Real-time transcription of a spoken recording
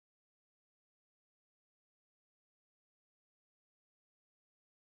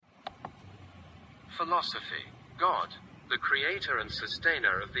philosophy, God, the creator and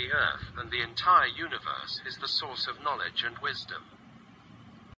sustainer of the earth and the entire universe, is the source of knowledge and wisdom.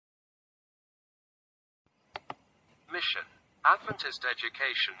 Mission: Adventist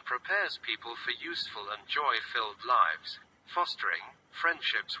education prepares people for useful and joy-filled lives, fostering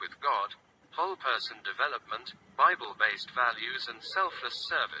friendships with God, whole-person development, Bible-based values and selfless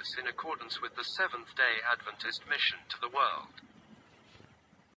service in accordance with the Seventh-day Adventist mission to the world.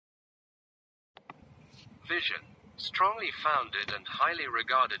 Vision: strongly founded and highly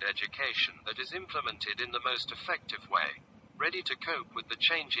regarded education that is implemented in the most effective way, ready to cope with the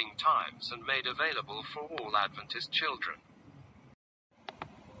changing times and made available for all Adventist children.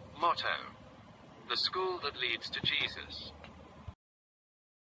 Motto: the school that leads to Jesus.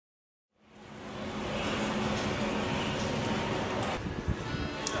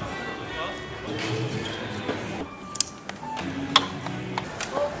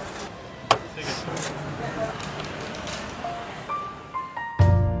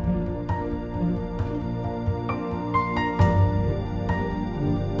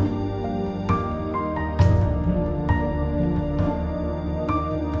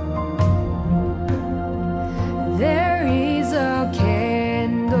 There is a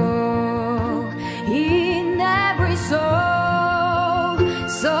candle in every soul,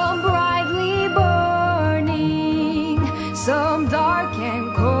 some brightly burning, some dark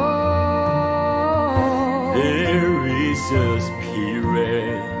and cold. There is a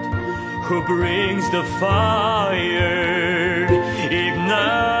spirit who brings the fire,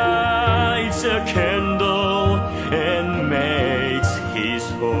 ignites a candle and makes his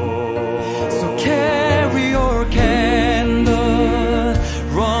home. So carry your candle,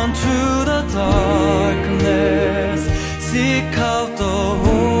 run to the darkness, seek out the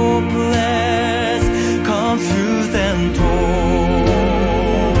hopeless, confused and torn.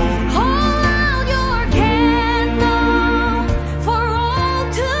 Hold out your candle for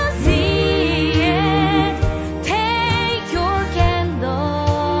all to see it. Take your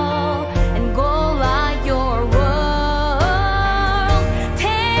candle and go light your world.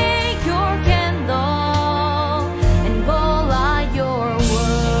 Take your candle and go light your world.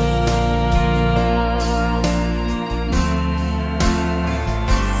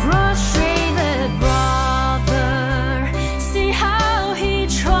 Frustrated brother, see how he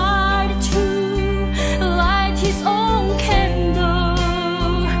tried to light his own candle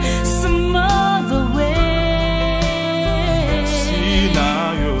some other way. See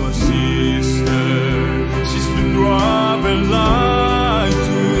now your sister, she's been robbing light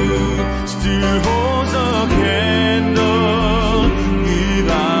too, still holds a candle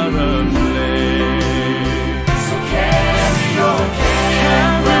without a flame. So carry your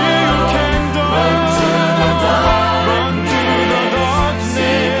candle, run to the darkness,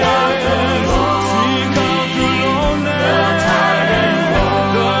 seek out the loneliness, the tired and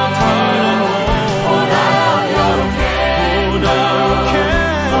hold out your candle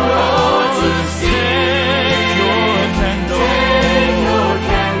for all to see. Take your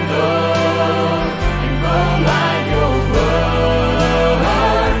candle and go light your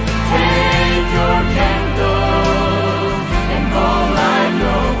world. Take your candle and go light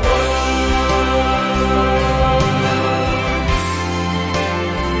your world.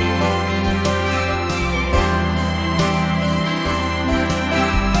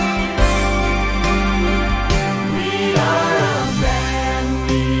 We are a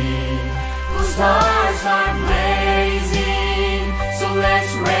family whose heart